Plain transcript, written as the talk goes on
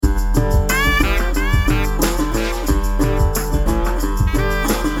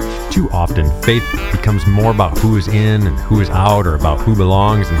often faith becomes more about who is in and who is out, or about who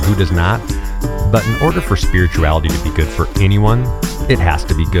belongs and who does not. But in order for spirituality to be good for anyone, it has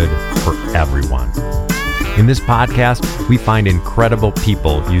to be good for everyone. In this podcast, we find incredible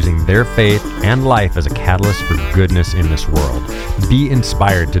people using their faith and life as a catalyst for goodness in this world. Be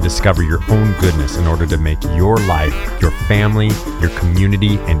inspired to discover your own goodness in order to make your life, your family, your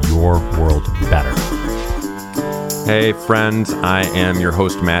community, and your world better. Hey friends, I am your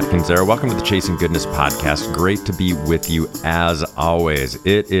host, Matt Canzera. Welcome to the Chasing Goodness podcast. Great to be with you as always.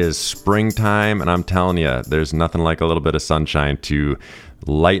 It is springtime, and I'm telling you, there's nothing like a little bit of sunshine to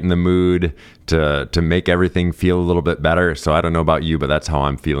lighten the mood, to make everything feel a little bit better. So I don't know about you, but that's how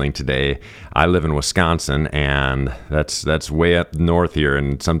I'm feeling today. I live in Wisconsin, and that's way up north here,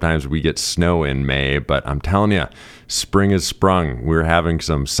 and sometimes we get snow in May, but I'm telling you, spring has sprung. We're having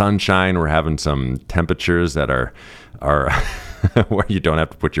some sunshine. We're having some temperatures that are where you don't have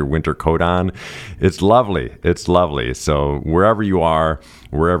to put your winter coat on. It's lovely. It's lovely. So wherever you are,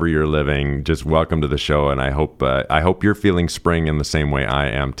 wherever you're living, just welcome to the show. And I hope you're feeling spring in the same way I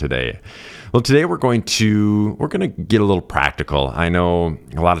am today. Well, today we're going to get a little practical. I know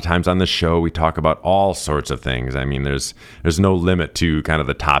a lot of times on this show we talk about all sorts of things. I mean, there's no limit to kind of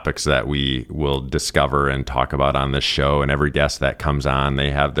the topics that we will discover and talk about on this show. And every guest that comes on,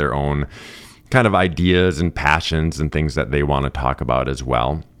 they have their own kind of ideas and passions and things that they want to talk about as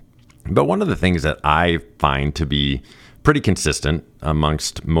well. But one of the things that I find to be pretty consistent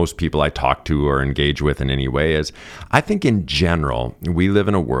amongst most people I talk to or engage with in any way is, I think in general, we live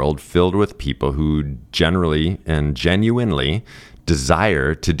in a world filled with people who generally and genuinely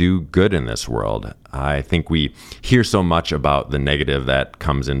desire to do good in this world. I think we hear so much about the negative that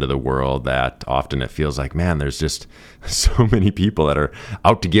comes into the world that often it feels like, man, there's just so many people that are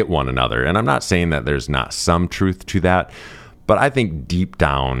out to get one another. And I'm not saying that there's not some truth to that, but I think deep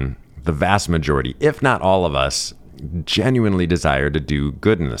down, the vast majority, if not all of us, genuinely desire to do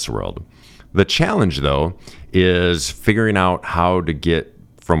good in this world. The challenge, though, is figuring out how to get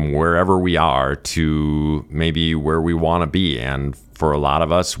from wherever we are to maybe where we want to be. And for a lot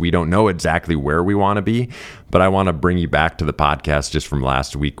of us, we don't know exactly where we want to be, but I want to bring you back to the podcast just from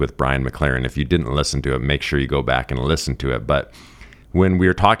last week with Brian McLaren. If you didn't listen to it, make sure you go back and listen to it. But when we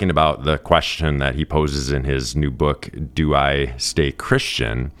were talking about the question that he poses in his new book, Do I Stay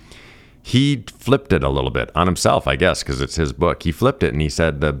Christian?, he flipped it a little bit on himself, I guess, because it's his book. He flipped it and he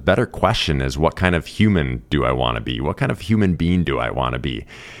said, the better question is, what kind of human do I want to be? What kind of human being do I want to be?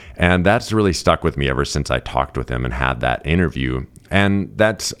 And that's really stuck with me ever since I talked with him and had that interview. And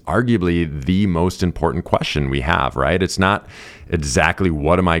that's arguably the most important question we have, right? It's not exactly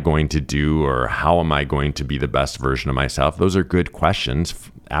what am I going to do or how am I going to be the best version of myself. Those are good questions.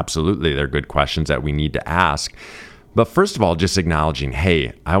 Absolutely, they're good questions that we need to ask. But first of all, just acknowledging,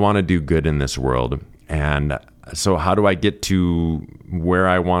 hey, I want to do good in this world. And so how do I get to where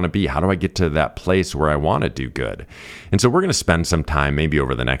I want to be? How do I get to that place where I want to do good? And so we're going to spend some time, maybe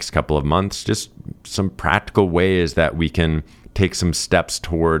over the next couple of months, just some practical ways that we can take some steps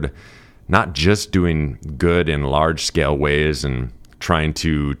toward not just doing good in large scale ways and trying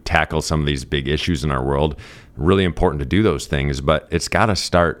to tackle some of these big issues in our world. Really important to do those things, but it's got to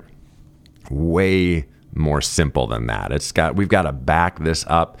start way more simple than that. We've got to back this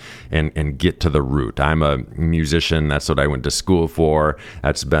up and get to the root. I'm a musician. That's what I went to school for.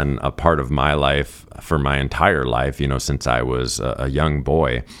 That's been a part of my life for my entire life, since I was a young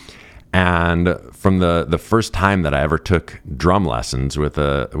boy. And from the first time that I ever took drum lessons with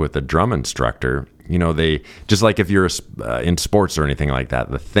a drum instructor, they just like if you're in sports or anything like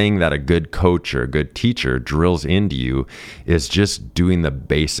that, the thing that a good coach or a good teacher drills into you is just doing the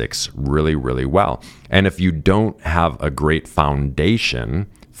basics really, really well. And if you don't have a great foundation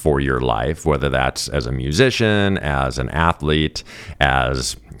for your life, whether that's as a musician, as an athlete,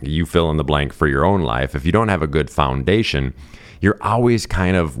 as you fill in the blank for your own life, if you don't have a good foundation, you're always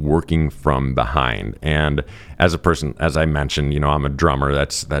kind of working from behind. And as a person, as I mentioned, I'm a drummer.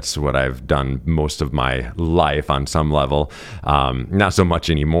 That's what I've done most of my life on some level. Not so much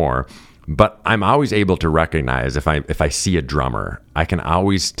anymore. But I'm always able to recognize if I see a drummer, I can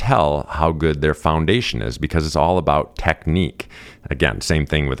always tell how good their foundation is because it's all about technique. Again, same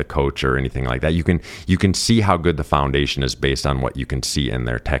thing with a coach or anything like that. You can see how good the foundation is based on what you can see in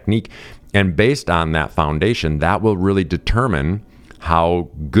their technique. And based on that foundation, that will really determine how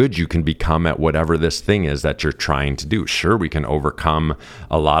good you can become at whatever this thing is that you're trying to do. Sure, we can overcome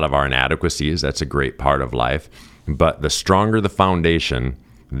a lot of our inadequacies. That's a great part of life. But the stronger the foundation,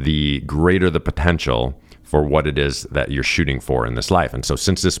 the greater the potential for what it is that you're shooting for in this life. And so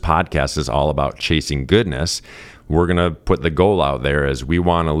since this podcast is all about chasing goodness, we're going to put the goal out there as we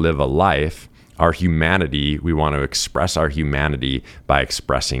want to live a life, our humanity, we want to express our humanity by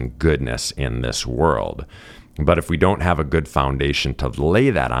expressing goodness in this world. But if we don't have a good foundation to lay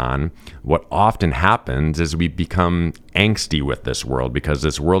that on, what often happens is we become angsty with this world, because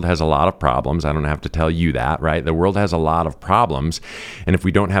this world has a lot of problems. I don't have to tell you that, right? The world has a lot of problems. And if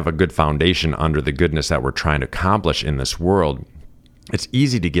we don't have a good foundation under the goodness that we're trying to accomplish in this world, it's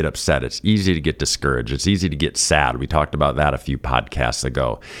easy to get upset. It's easy to get discouraged. It's easy to get sad. We talked about that a few podcasts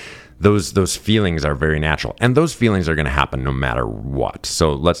ago. Those feelings are very natural, and those feelings are going to happen no matter what.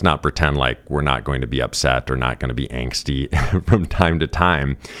 So let's not pretend like we're not going to be upset or not going to be angsty from time to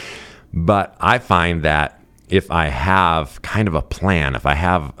time. But I find that if I have kind of a plan, if I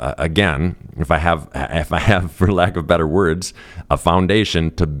have, for lack of better words, a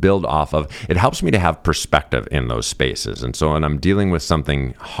foundation to build off of, it helps me to have perspective in those spaces. And so when I'm dealing with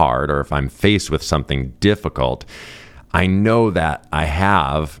something hard, or if I'm faced with something difficult, I know that I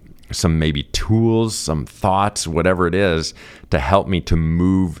have some maybe tools, some thoughts, whatever it is, to help me to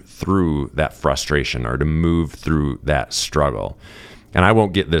move through that frustration or to move through that struggle. And I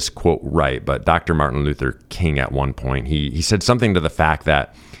won't get this quote right, but Dr. Martin Luther King at one point, he said something to the fact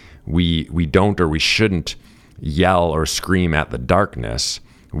that we don't, or we shouldn't yell or scream at the darkness.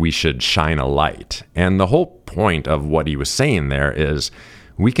 We should shine a light. And the whole point of what he was saying there is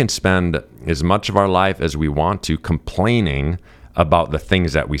we can spend as much of our life as we want to complaining about the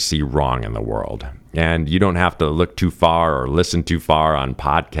things that we see wrong in the world. And you don't have to look too far or listen too far on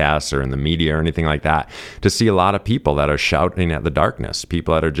podcasts or in the media or anything like that to see a lot of people that are shouting at the darkness,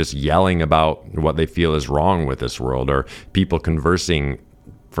 people that are just yelling about what they feel is wrong with this world, or people conversing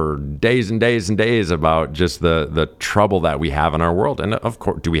for days and days and days about just the trouble that we have in our world. And of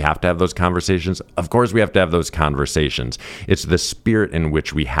course, do we have to have those conversations? Of course we have to have those conversations. It's the spirit in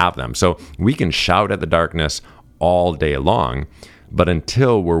which we have them. So we can shout at the darkness all day long, but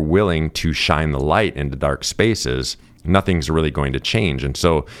until we're willing to shine the light into dark spaces, nothing's really going to change. And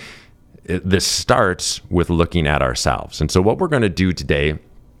so this starts with looking at ourselves. And so what we're going to do today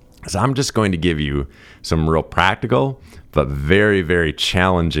is I'm just going to give you some real practical, but very, very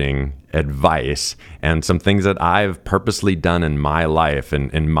challenging advice and some things that I've purposely done in my life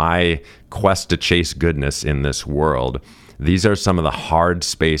and in my quest to chase goodness in this world. These are some of the hard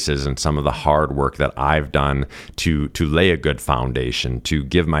spaces and some of the hard work that I've done to lay a good foundation, to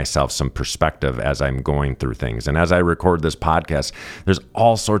give myself some perspective as I'm going through things. And as I record this podcast, there's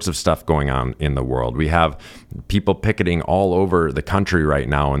all sorts of stuff going on in the world. We have people picketing all over the country right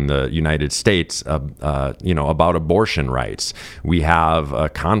now in the United States, about abortion rights. We have a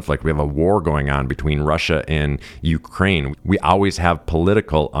conflict. We have a war going on between Russia and Ukraine. We always have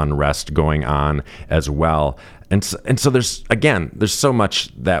political unrest going on as well. And so there's so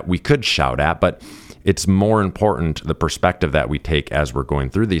much that we could shout at, but it's more important the perspective that we take as we're going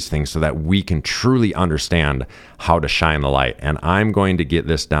through these things so that we can truly understand how to shine the light. And I'm going to get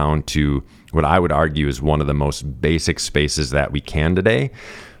this down to what I would argue is one of the most basic spaces that we can today.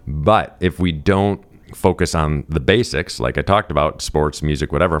 But if we don't focus on the basics, like I talked about, sports,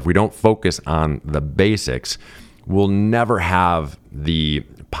 music, whatever, if we don't focus on the basics, we'll never have the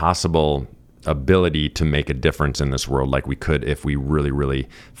possible ability to make a difference in this world like we could if we really, really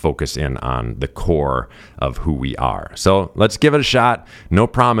focus in on the core of who we are. So let's give it a shot. No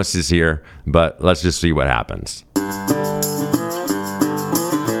promises here, but let's just see what happens.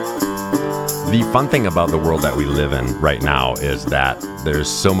 The fun thing about the world that we live in right now is that there's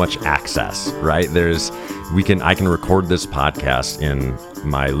so much access, right? I can record this podcast in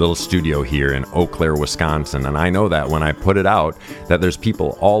my little studio here in Eau Claire, Wisconsin. And I know that when I put it out, that there's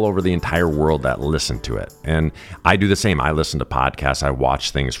people all over the entire world that listen to it. And I do the same. I listen to podcasts. I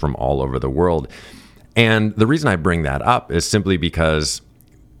watch things from all over the world. And the reason I bring that up is simply because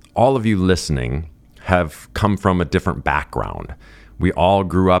all of you listening have come from a different background. We all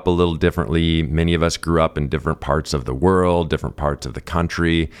grew up a little differently. Many of us grew up in different parts of the world, different parts of the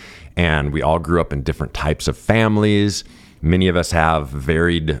country, and we all grew up in different types of families. Many of us have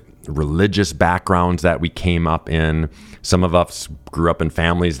varied religious backgrounds that we came up in. Some of us grew up in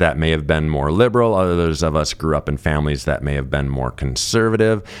families that may have been more liberal. Others of us grew up in families that may have been more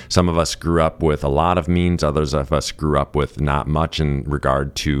conservative. Some of us grew up with a lot of means. Others of us grew up with not much in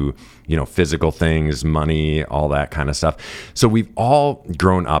regard to, physical things, money, all that kind of stuff. So we've all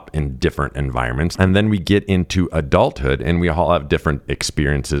grown up in different environments. And then we get into adulthood and we all have different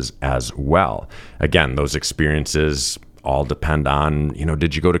experiences as well. Again, those experiences all depend on,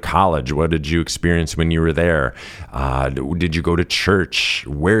 did you go to college? What did you experience when you were there? Did you go to church?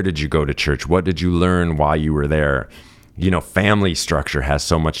 Where did you go to church? What did you learn while you were there? Family structure has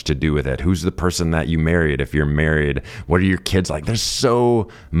so much to do with it. Who's the person that you married if you're married? What are your kids like? There's so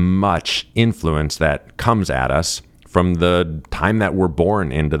much influence that comes at us from the time that we're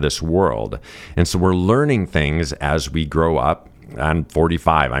born into this world. And so we're learning things as we grow up. I'm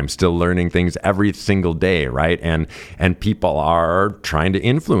 45. I'm still learning things every single day, right? And people are trying to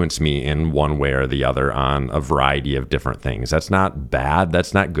influence me in one way or the other on a variety of different things. That's not bad.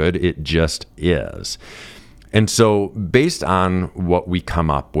 That's not good. It just is. And so based on what we come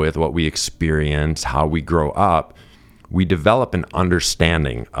up with, what we experience, how we grow up, we develop an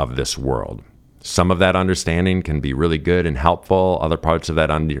understanding of this world. Some of that understanding can be really good and helpful. Other parts of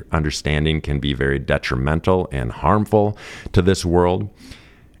that understanding can be very detrimental and harmful to this world.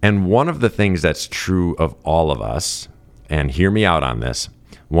 And one of the things that's true of all of us, and hear me out on this,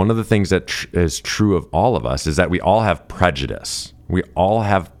 one of the things that is true of all of us is that we all have prejudice. We all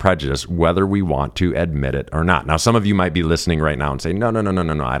have prejudice, whether we want to admit it or not. Now, some of you might be listening right now and say, no,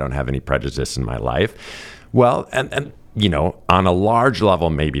 I don't have any prejudice in my life. Well, and on a large level,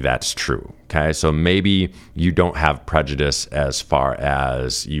 maybe that's true. Okay. So maybe you don't have prejudice as far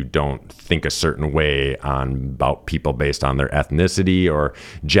as you don't think a certain way about people based on their ethnicity or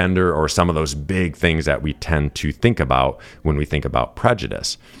gender or some of those big things that we tend to think about when we think about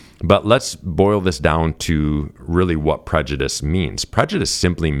prejudice. But let's boil this down to really what prejudice means. Prejudice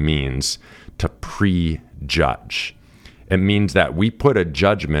simply means to prejudge. It means that we put a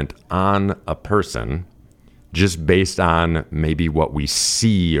judgment on a person just based on maybe what we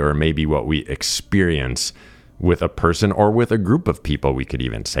see or maybe what we experience with a person or with a group of people, we could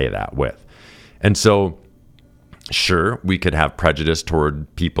even say that with. And so, sure, we could have prejudice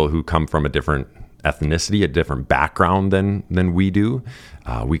toward people who come from a different ethnicity, a different background than we do.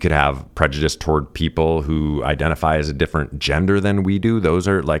 We could have prejudice toward people who identify as a different gender than we do. Those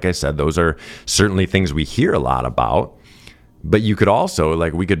are, like I said, those are certainly things we hear a lot about. But you could also,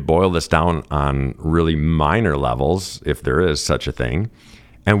 we could boil this down on really minor levels, if there is such a thing,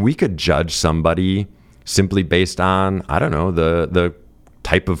 and we could judge somebody simply based on, I don't know, the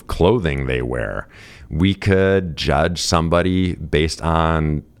type of clothing they wear. We could judge somebody based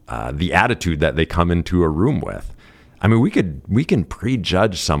on the attitude that they come into a room with. I mean, we can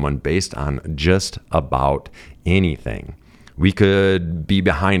prejudge someone based on just about anything. We could be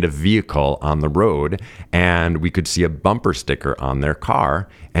behind a vehicle on the road and we could see a bumper sticker on their car,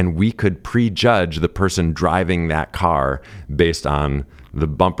 and we could prejudge the person driving that car based on the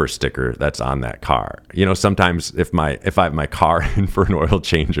bumper sticker that's on that car. Sometimes if I have my car in for an oil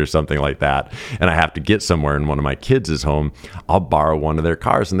change or something like that, and I have to get somewhere and one of my kids is home, I'll borrow one of their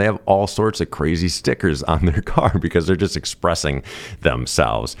cars, and they have all sorts of crazy stickers on their car because they're just expressing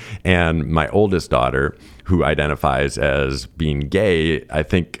themselves. And my oldest daughter, who identifies as being gay, I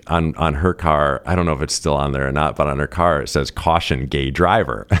think on her car, I don't know if it's still on there or not, but on her car it says "Caution, gay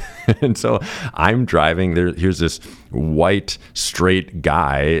driver." And so I'm driving there. Here's this white, straight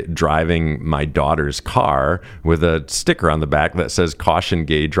guy driving my daughter's car with a sticker on the back that says "Caution,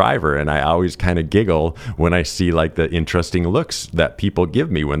 gay driver." And I always kind of giggle when I see the interesting looks that people give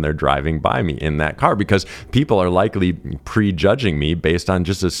me when they're driving by me in that car, because people are likely prejudging me based on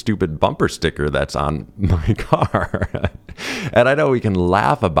just a stupid bumper sticker that's on my car. And I know we can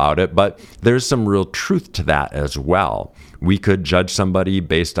laugh about it, but there's some real truth to that as well. We could judge somebody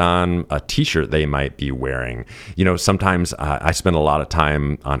based on a t-shirt they might be wearing. Sometimes I spend a lot of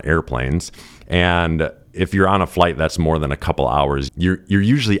time on airplanes, and if you're on a flight that's more than a couple hours, you're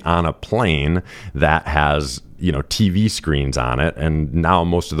usually on a plane that has TV screens on it. And now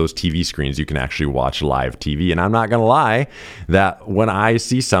most of those TV screens, you can actually watch live TV. And I'm not going to lie that when I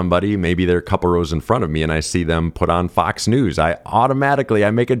see somebody, maybe they're a couple rows in front of me, and I see them put on Fox News, I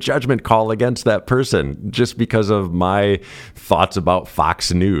make a judgment call against that person just because of my thoughts about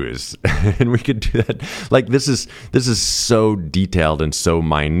Fox News. And we could do that. This is so detailed and so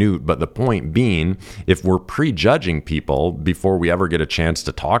minute. But the point being, if we're prejudging people before we ever get a chance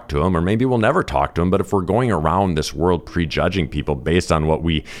to talk to them, or maybe we'll never talk to them, but if we're going around this world prejudging people based on what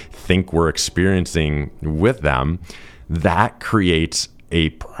we think we're experiencing with them, that creates a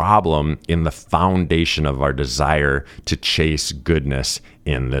problem in the foundation of our desire to chase goodness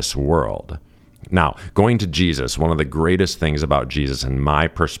in this world. Now, going to Jesus, one of the greatest things about Jesus, in my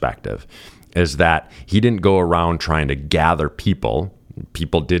perspective, is that he didn't go around trying to gather people.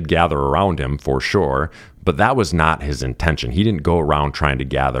 People did gather around him for sure, but that was not his intention. He didn't go around trying to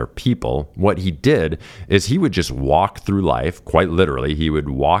gather people. What he did is he would just walk through life, quite literally. He would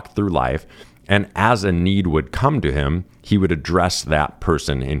walk through life, and as a need would come to him, he would address that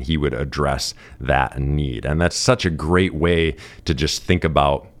person and he would address that need. And that's such a great way to just think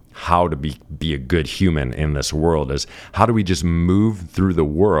about how to be a good human in this world is how do we just move through the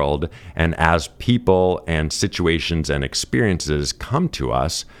world, and as people and situations and experiences come to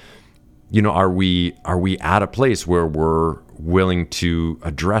us, are we at a place where we're willing to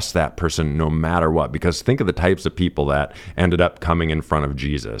address that person no matter what? Because think of the types of people that ended up coming in front of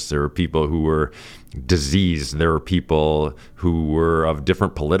Jesus. There were people who were diseased. There were people who were of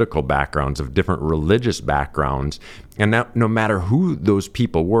different political backgrounds, of different religious backgrounds. And now, no matter who those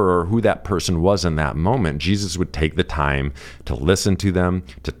people were or who that person was in that moment, Jesus would take the time to listen to them,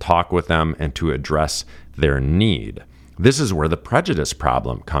 to talk with them, and to address their need. This is where the prejudice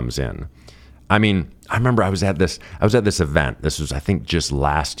problem comes in. I remember I was at this event. This was, I think, just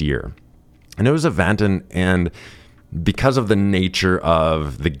last year. And it was an event, and because of the nature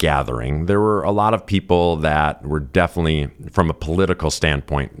of the gathering, there were a lot of people that were definitely, from a political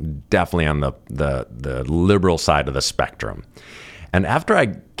standpoint, definitely on the liberal side of the spectrum. And after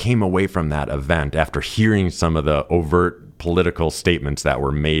I came away from that event, after hearing some of the overt political statements that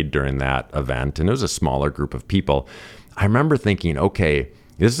were made during that event, and it was a smaller group of people, I remember thinking, okay,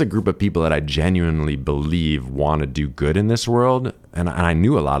 this is a group of people that I genuinely believe want to do good in this world. And I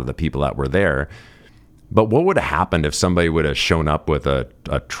knew a lot of the people that were there. But what would have happened if somebody would have shown up with a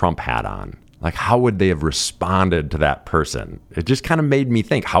Trump hat on? Like, how would they have responded to that person? It just kind of made me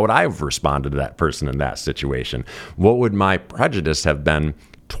think, how would I have responded to that person in that situation? What would my prejudice have been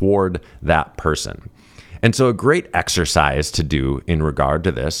toward that person? And so a great exercise to do in regard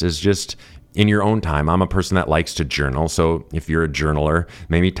to this is just in your own time. I'm a person that likes to journal. So if you're a journaler,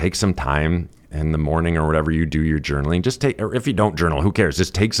 maybe take some time in the morning or whatever you do your journaling. Or if you don't journal, who cares?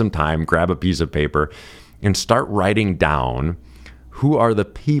 Just take some time, grab a piece of paper, and start writing down who are the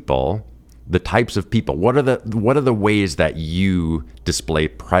people, the types of people. What are the ways that you display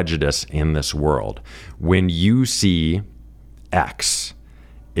prejudice in this world? When you see X,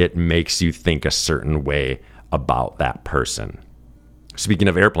 it makes you think a certain way about that person. Speaking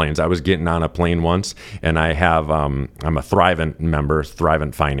of airplanes, I was getting on a plane once, and I have, I'm a Thrivent member,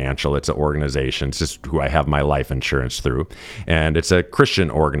 Thrivent Financial. It's an organization. It's just who I have my life insurance through. And it's a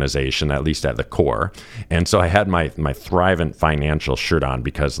Christian organization, at least at the core. And so I had my Thrivent Financial shirt on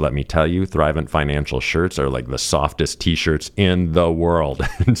because, let me tell you, Thrivent Financial shirts are like the softest t-shirts in the world.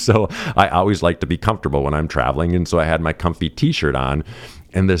 And so I always like to be comfortable when I'm traveling. And so I had my comfy t-shirt on.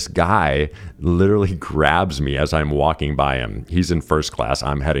 And this guy literally grabs me as I'm walking by him. He's in first class.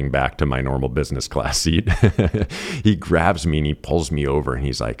 I'm heading back to my normal business class seat. He grabs me and he pulls me over and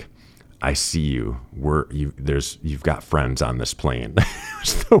he's like, I see you. You've got friends on this plane. It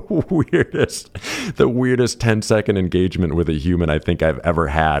was the weirdest 10-second engagement with a human I think I've ever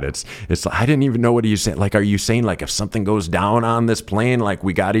had. It's I didn't even know what he's saying. Like, are you saying like if something goes down on this plane, like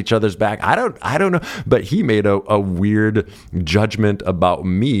we got each other's back? I don't know. But he made a weird judgment about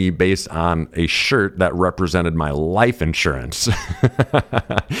me based on a shirt that represented my life insurance.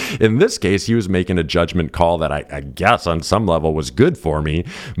 In this case, he was making a judgment call that I guess on some level was good for me,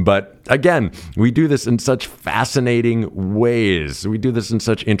 but again, we do this in such fascinating ways. We do this in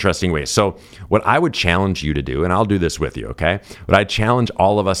such interesting ways. So what I would challenge you to do, and I'll do this with you, okay? What I challenge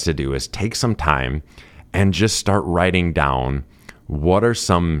all of us to do is take some time and just start writing down what are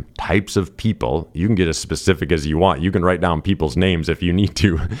some types of people. You can get as specific as you want. You can write down people's names if you need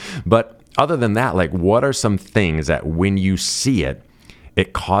to. But other than that, like, what are some things that when you see it,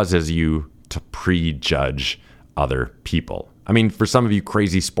 it causes you to prejudge other people? I mean, for some of you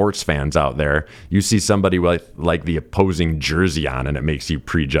crazy sports fans out there, you see somebody with like the opposing jersey on and it makes you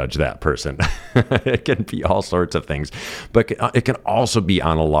prejudge that person. It can be all sorts of things, but it can also be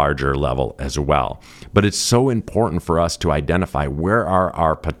on a larger level as well. But it's so important for us to identify where are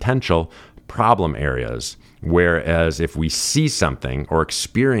our potential problem areas. Whereas if we see something or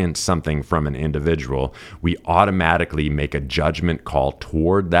experience something from an individual, we automatically make a judgment call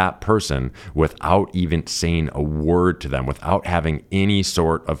toward that person without even saying a word to them, without having any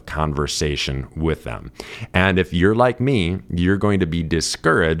sort of conversation with them. And if you're like me, you're going to be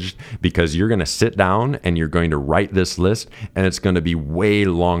discouraged because you're going to sit down and you're going to write this list, and it's going to be way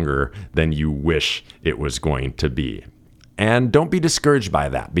longer than you wish it was going to be. And don't be discouraged by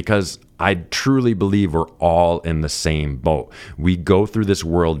that, because I truly believe we're all in the same boat. We go through this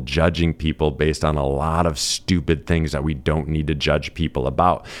world judging people based on a lot of stupid things that we don't need to judge people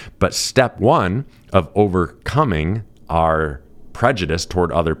about. But step one of overcoming our prejudice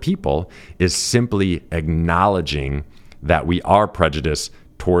toward other people is simply acknowledging that we are prejudiced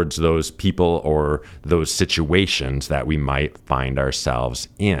towards those people or those situations that we might find ourselves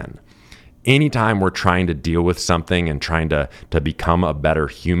in. anytime we're trying to deal with something and trying to become a better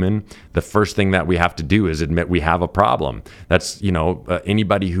human, the first thing that we have to do is admit we have a problem. That's,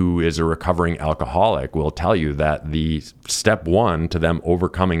 anybody who is a recovering alcoholic will tell you that the step one to them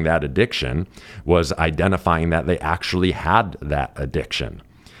overcoming that addiction was identifying that they actually had that addiction.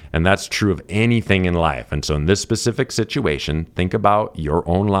 And that's true of anything in life. And so in this specific situation, think about your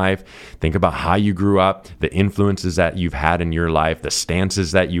own life. Think about how you grew up, the influences that you've had in your life, the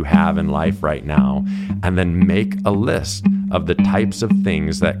stances that you have in life right now, and then make a list of the types of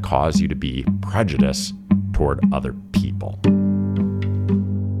things that cause you to be prejudiced toward other people.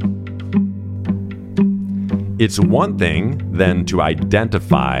 It's one thing then to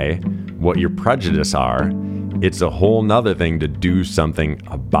identify what your prejudices are. It's a whole nother thing to do something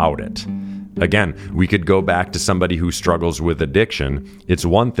about it. Again, we could go back to somebody who struggles with addiction. It's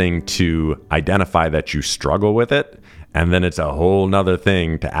one thing to identify that you struggle with it, and then it's a whole nother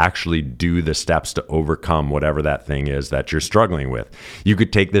thing to actually do the steps to overcome whatever that thing is that you're struggling with. You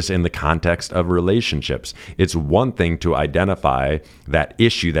could take this in the context of relationships. It's one thing to identify that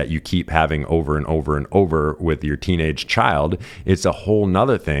issue that you keep having over and over and over with your teenage child. It's a whole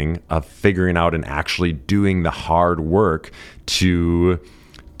nother thing of figuring out and actually doing the hard work to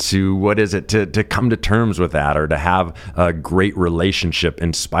come to terms with that, or to have a great relationship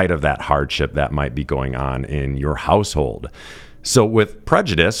in spite of that hardship that might be going on in your household. So with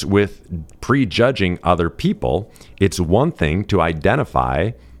prejudice, with prejudging other people, it's one thing to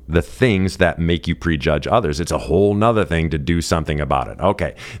identify the things that make you prejudge others. It's a whole nother thing to do something about it.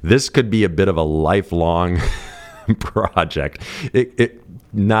 Okay, this could be a bit of a lifelong project. It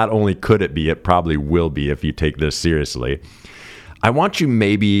not only could it be, it probably will be if you take this seriously. I want you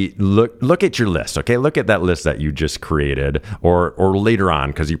maybe look at your list, okay? Look at that list that you just created, or later on,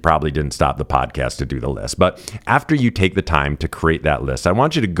 because you probably didn't stop the podcast to do the list. But after you take the time to create that list, I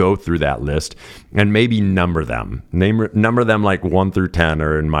want you to go through that list and maybe number them. Number them like 1 through 10,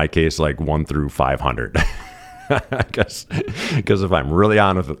 or in my case, like 1 through 500. Because if I'm really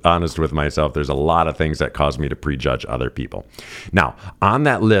honest with myself, there's a lot of things that cause me to prejudge other people. Now, on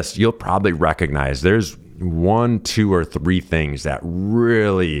that list, you'll probably recognize there's 1, 2, or 3 things that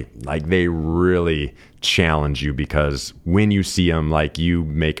really challenge you, because when you see them, you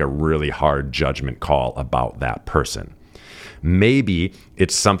make a really hard judgment call about that person. Maybe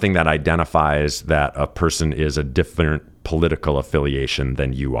it's something that identifies that a person is a different political affiliation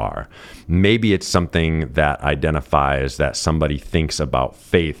than you are. Maybe it's something that identifies that somebody thinks about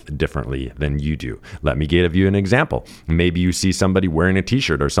faith differently than you do. Let me give you an example. Maybe you see somebody wearing a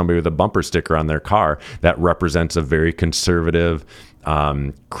t-shirt or somebody with a bumper sticker on their car that represents a very conservative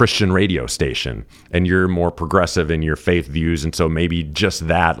Christian radio station, and you're more progressive in your faith views. And so maybe just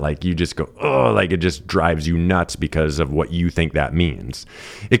that, you just go, oh, it just drives you nuts because of what you think that means.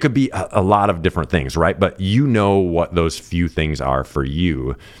 It could be a lot of different things, right? But you know what those few things are for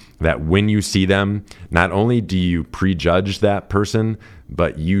you, that when you see them, not only do you prejudge that person,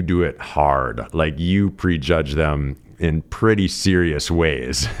 but you do it hard. You prejudge them in pretty serious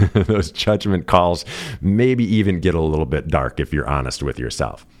ways. Those judgment calls maybe even get a little bit dark if you're honest with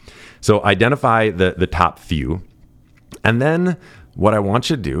yourself. So identify the top few. And then what I want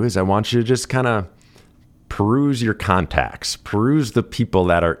you to do is I want you to just kind of peruse your contacts, peruse the people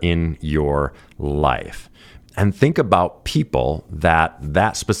that are in your life, and think about people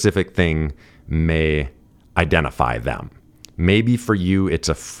that specific thing may identify them. Maybe for you, it's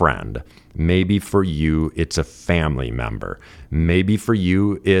a friend. Maybe for you, it's a family member. Maybe for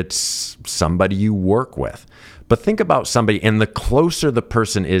you, it's somebody you work with. But think about somebody, and the closer the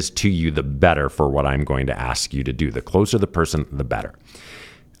person is to you, the better for what I'm going to ask you to do. The closer the person, the better.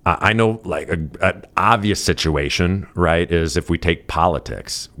 I know an obvious situation, right, is if we take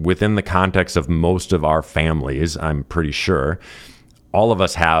politics. Within the context of most of our families, I'm pretty sure, all of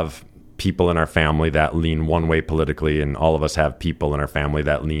us have people in our family that lean one way politically, and all of us have people in our family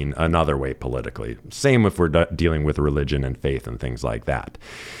that lean another way politically. Same if we're dealing with religion and faith and things like that.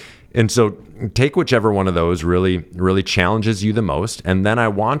 And so take whichever one of those really, really challenges you the most, and then I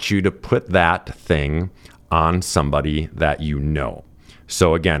want you to put that thing on somebody that you know.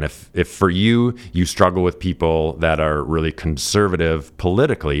 So again, if for you struggle with people that are really conservative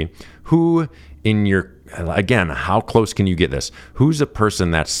politically, who in your, again, how close can you get this? Who's a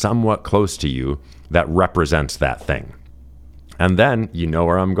person that's somewhat close to you that represents that thing? And then you know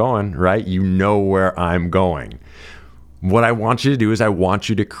where I'm going, right? You know where I'm going. What I want you to do is I want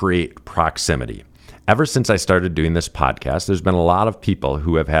you to create proximity. Ever since I started doing this podcast, there's been a lot of people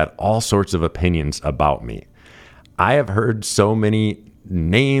who have had all sorts of opinions about me. I have heard so many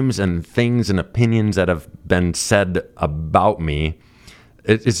names and things and opinions that have been said about me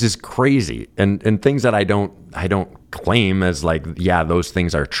It's just crazy, and things that I don't claim as like, yeah, those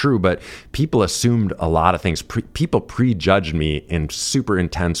things are true, but people assumed a lot of things. People prejudged me in super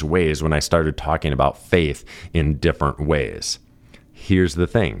intense ways when I started talking about faith in different ways. Here's the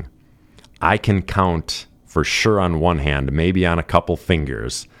thing. I can count for sure on one hand, maybe on a couple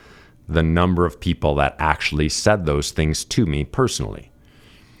fingers, the number of people that actually said those things to me personally.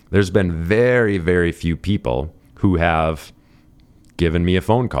 There's been very, very few people who have given me a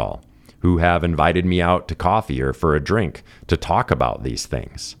phone call, who have invited me out to coffee or for a drink to talk about these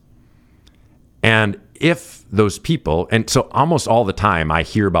things. And if those people, and so almost all the time I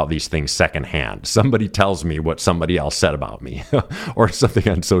hear about these things secondhand. Somebody tells me what somebody else said about me or something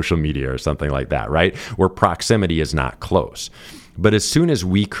on social media or something like that, right? Where proximity is not close. But as soon as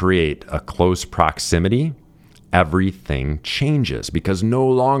we create a close proximity, everything changes, because no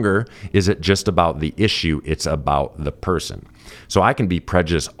longer is it just about the issue, it's about the person. So I can be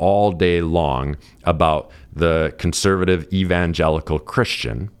prejudiced all day long about the conservative evangelical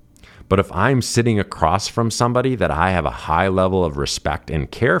Christian, but if I'm sitting across from somebody that I have a high level of respect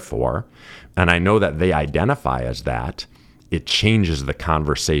and care for, and I know that they identify as that, it changes the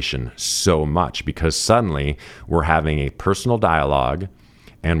conversation so much, because suddenly we're having a personal dialogue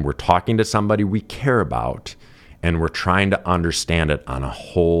and we're talking to somebody we care about, and we're trying to understand it on a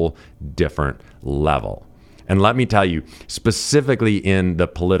whole different level. And let me tell you, specifically in the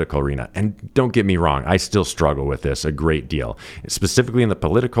political arena, and don't get me wrong, I still struggle with this a great deal, specifically in the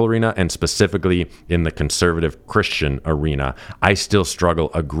political arena and specifically in the conservative Christian arena, I still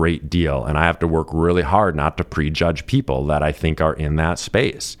struggle a great deal. And I have to work really hard not to prejudge people that I think are in that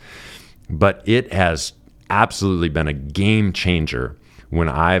space. But it has absolutely been a game changer when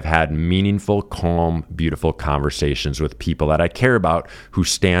I've had meaningful, calm, beautiful conversations with people that I care about who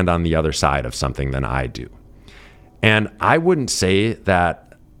stand on the other side of something than I do. And I wouldn't say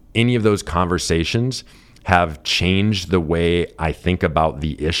that any of those conversations have changed the way I think about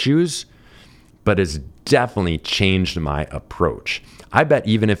the issues, but it's definitely changed my approach. I bet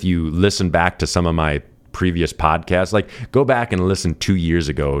even if you listen back to some of my previous podcasts, like go back and listen 2 years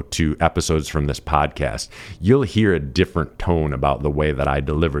ago to episodes from this podcast, you'll hear a different tone about the way that I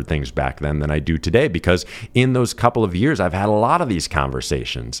delivered things back then than I do today, because in those couple of years, I've had a lot of these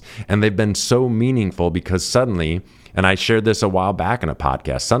conversations and they've been so meaningful, because suddenly, and I shared this a while back in a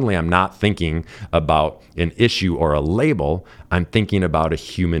podcast, suddenly I'm not thinking about an issue or a label, I'm thinking about a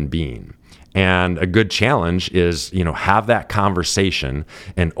human being. And a good challenge is, have that conversation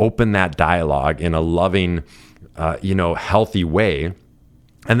and open that dialogue in a loving, healthy way.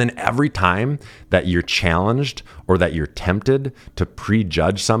 And then every time that you're challenged or that you're tempted to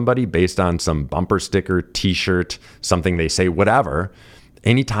prejudge somebody based on some bumper sticker, t-shirt, something they say, whatever,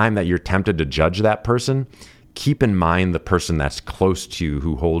 anytime that you're tempted to judge that person, keep in mind the person that's close to you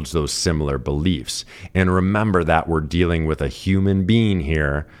who holds those similar beliefs. And remember that we're dealing with a human being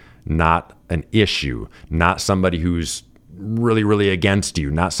here, not an issue, not somebody who's really, really against you,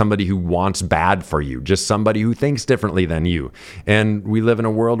 not somebody who wants bad for you, just somebody who thinks differently than you. And we live in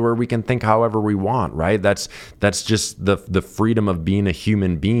a world where we can think however we want, right? That's just the freedom of being a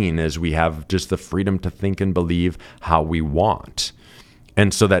human being, is we have just the freedom to think and believe how we want.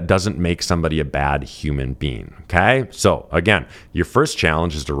 And so that doesn't make somebody a bad human being, okay? So again, your first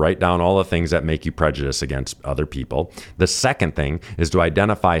challenge is to write down all the things that make you prejudiced against other people. The second thing is to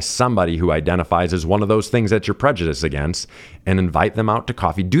identify somebody who identifies as one of those things that you're prejudiced against and invite them out to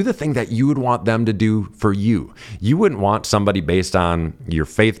coffee. Do the thing that you would want them to do for you. You wouldn't want somebody based on your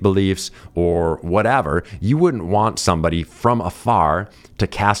faith beliefs or whatever. You wouldn't want somebody from afar to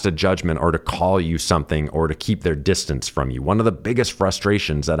cast a judgment or to call you something or to keep their distance from you. One of the biggest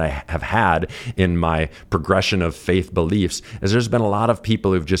frustrations that I have had in my progression of faith beliefs is there's been a lot of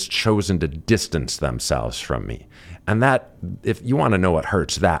people who've just chosen to distance themselves from me. And that, if you want to know what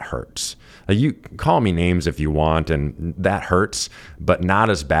hurts, that hurts. You call me names if you want, and that hurts, but not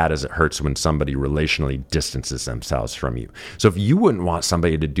as bad as it hurts when somebody relationally distances themselves from you. So if you wouldn't want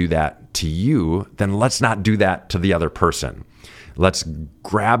somebody to do that to you, then let's not do that to the other person. Let's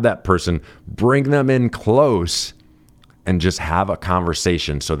grab that person, bring them in close, and just have a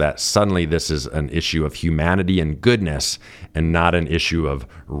conversation so that suddenly this is an issue of humanity and goodness and not an issue of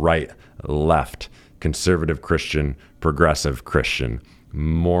right, left, conservative Christian, progressive Christian,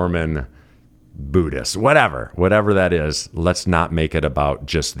 Mormon, Buddhist, whatever that is. Let's not make it about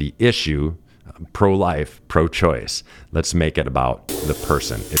just the issue, pro-life, pro-choice. Let's make it about the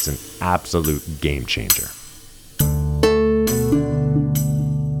person. It's an absolute game changer.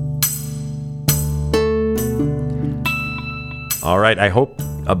 All right, I hope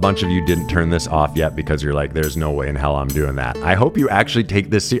a bunch of you didn't turn this off yet because you're like, there's no way in hell I'm doing that. I hope you actually take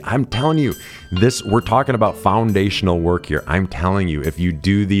this. I'm telling you, we're talking about foundational work here. I'm telling you, if you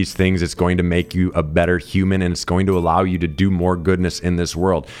do these things, it's going to make you a better human and it's going to allow you to do more goodness in this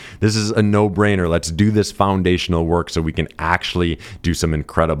world. This is a no-brainer. Let's do this foundational work so we can actually do some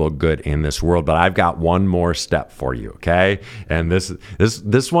incredible good in this world. But I've got one more step for you, okay? And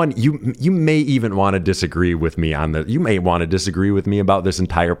this one, you may even want to disagree with me on the. You may want to disagree with me about this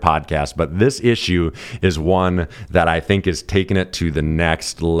entire podcast, but this issue is one that I think is taking it to the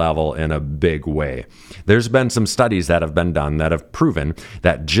next level in a big way. There's been some studies that have been done that have proven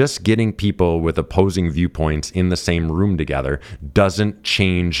that just getting people with opposing viewpoints in the same room together doesn't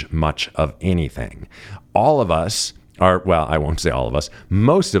change much of anything. All of us are, well, I won't say all of us,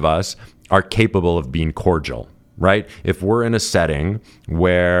 most of us are capable of being cordial. Right? If we're in a setting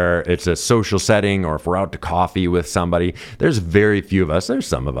where it's a social setting or if we're out to coffee with somebody, there's very few of us. There's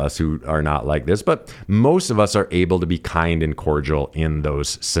some of us who are not like this, but most of us are able to be kind and cordial in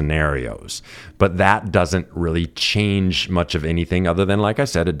those scenarios. But that doesn't really change much of anything other than, like I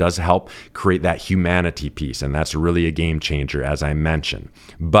said, it does help create that humanity piece. And that's really a game changer, as I mentioned.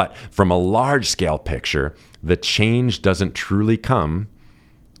 But from a large scale picture, the change doesn't truly come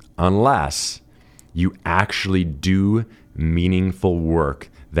unless you actually do meaningful work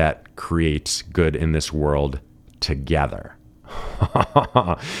that creates good in this world together.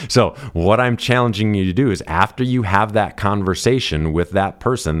 So what I'm challenging you to do is after you have that conversation with that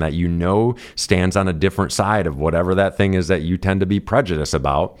person that you know stands on a different side of whatever that thing is that you tend to be prejudiced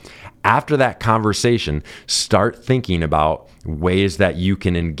about, after that conversation, start thinking about ways that you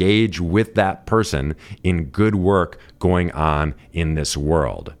can engage with that person in good work going on in this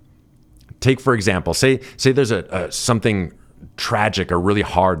world. Take, for example, say there's something tragic or really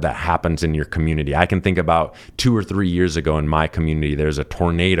hard that happens in your community. I can think about 2 or 3 years ago in my community, there's a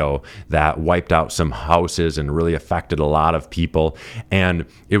tornado that wiped out some houses and really affected a lot of people. And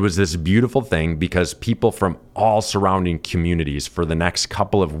it was this beautiful thing because people from all surrounding communities for the next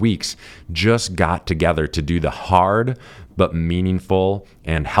couple of weeks just got together to do the hard but meaningful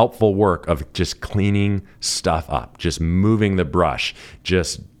and helpful work of just cleaning stuff up, just moving the brush,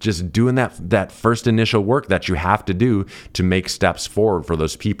 just doing that first initial work that you have to do to make steps forward for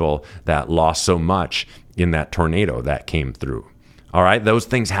those people that lost so much in that tornado that came through. All right, those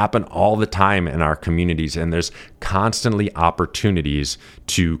things happen all the time in our communities, and there's constantly opportunities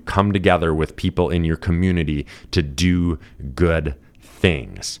to come together with people in your community to do good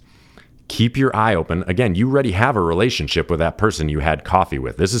things. Keep your eye open. Again, you already have a relationship with that person you had coffee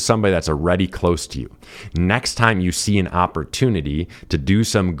with. This is somebody that's already close to you. Next time you see an opportunity to do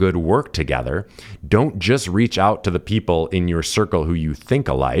some good work together, don't just reach out to the people in your circle who you think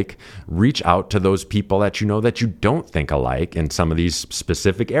alike. Reach out to those people that you know that you don't think alike in some of these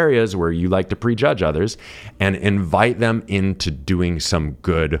specific areas where you like to prejudge others, and invite them into doing some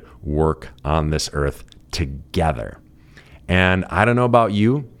good work on this earth together. And I don't know about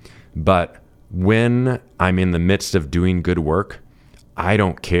you, but when I'm in the midst of doing good work, I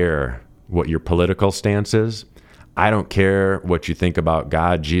don't care what your political stance is. I don't care what you think about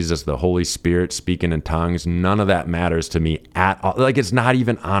God, Jesus, the Holy Spirit, speaking in tongues. None of that matters to me at all. Like, it's not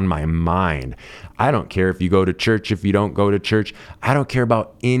even on my mind. I don't care if you go to church, if you don't go to church. I don't care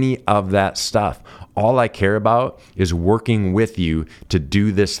about any of that stuff. All I care about is working with you to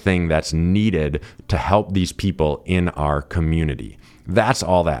do this thing that's needed to help these people in our community. That's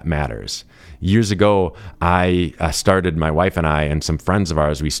all that matters. Years ago, I started, my wife and I and some friends of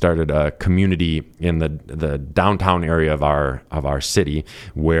ours, we started a community in the downtown area of our city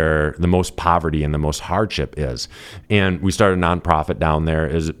where the most poverty and the most hardship is. And we started a nonprofit down there.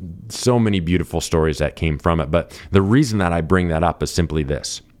 There's so many beautiful stories that came from it. But the reason that I bring that up is simply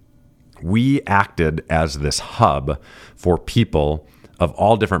this. We acted as this hub for people of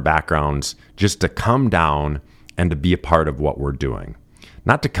all different backgrounds just to come down and to be a part of what we're doing.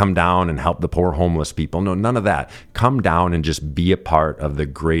 Not to come down and help the poor homeless people. No, none of that. Come down and just be a part of the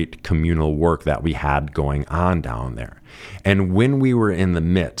great communal work that we had going on down there. And when we were in the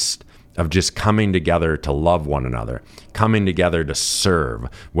midst of just coming together to love one another, coming together to serve,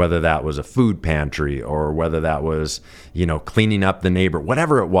 whether that was a food pantry or whether that was, cleaning up the neighbor,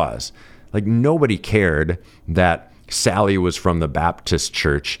 whatever it was, like nobody cared that Sally was from the Baptist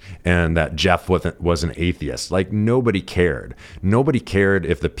church and that Jeff was an atheist. Like nobody cared. Nobody cared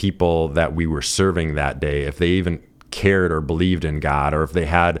if the people that we were serving that day, if they even cared or believed in God or if they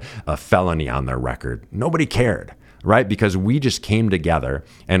had a felony on their record. Nobody cared. right? Because we just came together,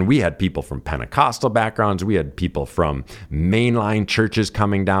 and we had people from Pentecostal backgrounds. We had people from mainline churches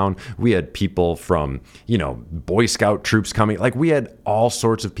coming down. We had people from, Boy Scout troops coming. Like, we had all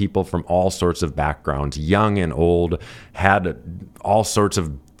sorts of people from all sorts of backgrounds, young and old, had all sorts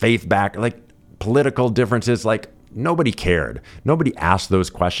of faith political differences. Like, nobody cared. Nobody asked those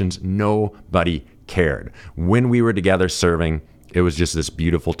questions. Nobody cared. When we were together serving, it was just this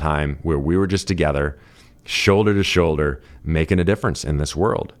beautiful time where we were just together, shoulder to shoulder, making a difference in this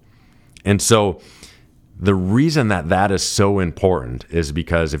world. And so the reason that is so important is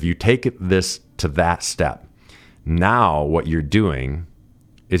because if you take this to that step, now what you're doing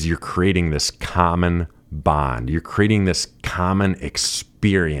is you're creating this common bond. You're creating this common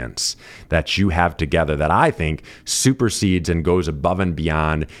experience that you have together that I think supersedes and goes above and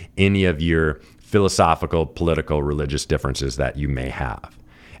beyond any of your philosophical, political, religious differences that you may have.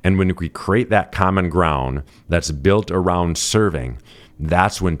 And when we create that common ground that's built around serving,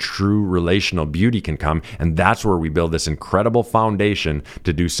 that's when true relational beauty can come. And that's where we build this incredible foundation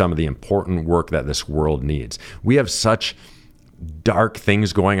to do some of the important work that this world needs. We have such dark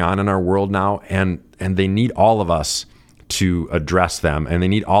things going on in our world now, and they need all of us to address them, and they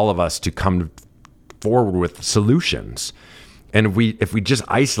need all of us to come forward with solutions. And if we just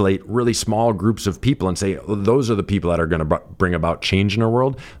isolate really small groups of people and say, those are the people that are going to bring about change in our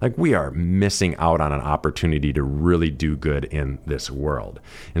world, like, we are missing out on an opportunity to really do good in this world.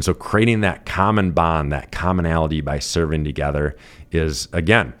 And so creating that common bond, that commonality by serving together is,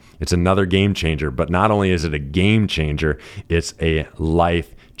 again, it's another game changer. But not only is it a game changer, it's a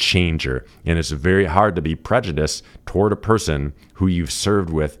life changer. And it's very hard to be prejudiced toward a person who you've served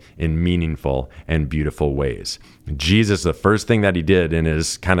with in meaningful and beautiful ways. Jesus, the first thing that he did in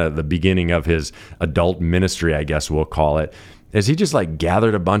his kind of the beginning of his adult ministry, I guess we'll call it, is he just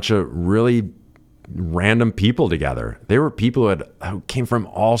gathered a bunch of really random people together. They were people who came from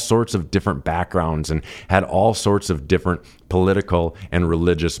all sorts of different backgrounds and had all sorts of different political and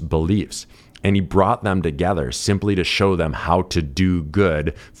religious beliefs. And he brought them together simply to show them how to do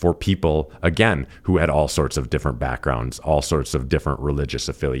good for people, again, who had all sorts of different backgrounds, all sorts of different religious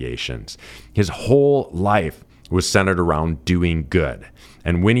affiliations. His whole life was centered around doing good.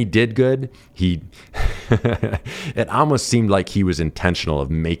 And when he did good, it almost seemed like he was intentional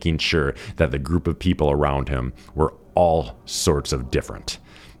of making sure that the group of people around him were all sorts of different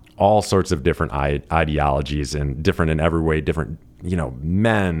ideologies and different in every way, different,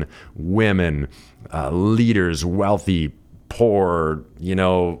 men, women, leaders, wealthy, poor,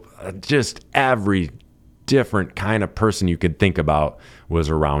 just every different kind of person you could think about was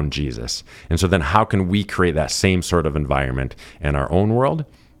around Jesus. And so then how can we create that same sort of environment in our own world?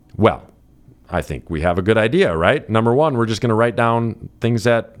 Well, I think we have a good idea, right? Number one, we're just going to write down things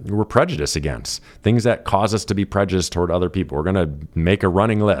that we're prejudiced against, things that cause us to be prejudiced toward other people. We're going to make a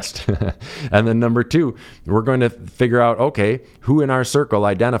running list. And then number two, we're going to figure out, okay, who in our circle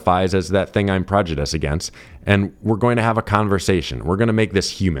identifies as that thing I'm prejudiced against? And we're going to have a conversation. We're going to make this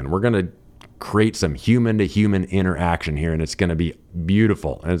human. We're going to create some human-to-human interaction here, and it's going to be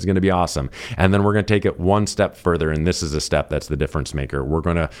beautiful, and it's going to be awesome. And then we're going to take it one step further, and this is a step that's the difference maker. We're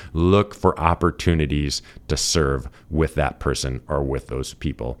going to look for opportunities to serve with that person or with those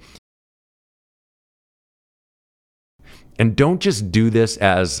people. And don't just do this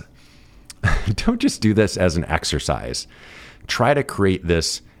as an exercise. Try to create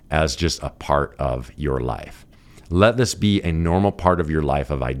this as just a part of your life. Let this be a normal part of your life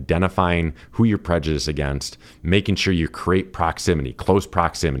of identifying who you're prejudiced against, making sure you create proximity, close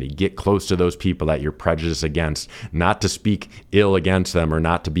proximity, get close to those people that you're prejudiced against, not to speak ill against them or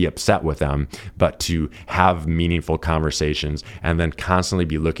not to be upset with them, but to have meaningful conversations and then constantly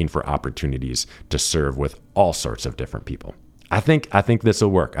be looking for opportunities to serve with all sorts of different people. I think this will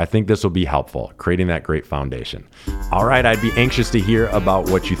work. I think this will be helpful, creating that great foundation. All right, I'd be anxious to hear about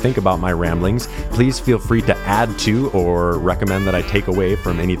what you think about my ramblings. Please feel free to add to or recommend that I take away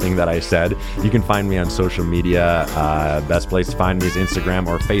from anything that I said. You can find me on social media. Best place to find me is Instagram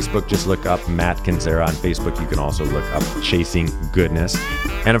or Facebook. Just look up Matt Kinzera on Facebook. You can also look up Chasing Goodness.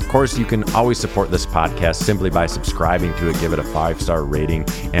 And of course, you can always support this podcast simply by subscribing to it, give it a 5-star rating,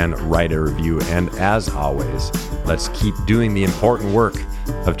 and write a review. And as always, let's keep doing the important work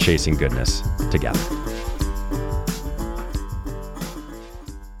of chasing goodness together.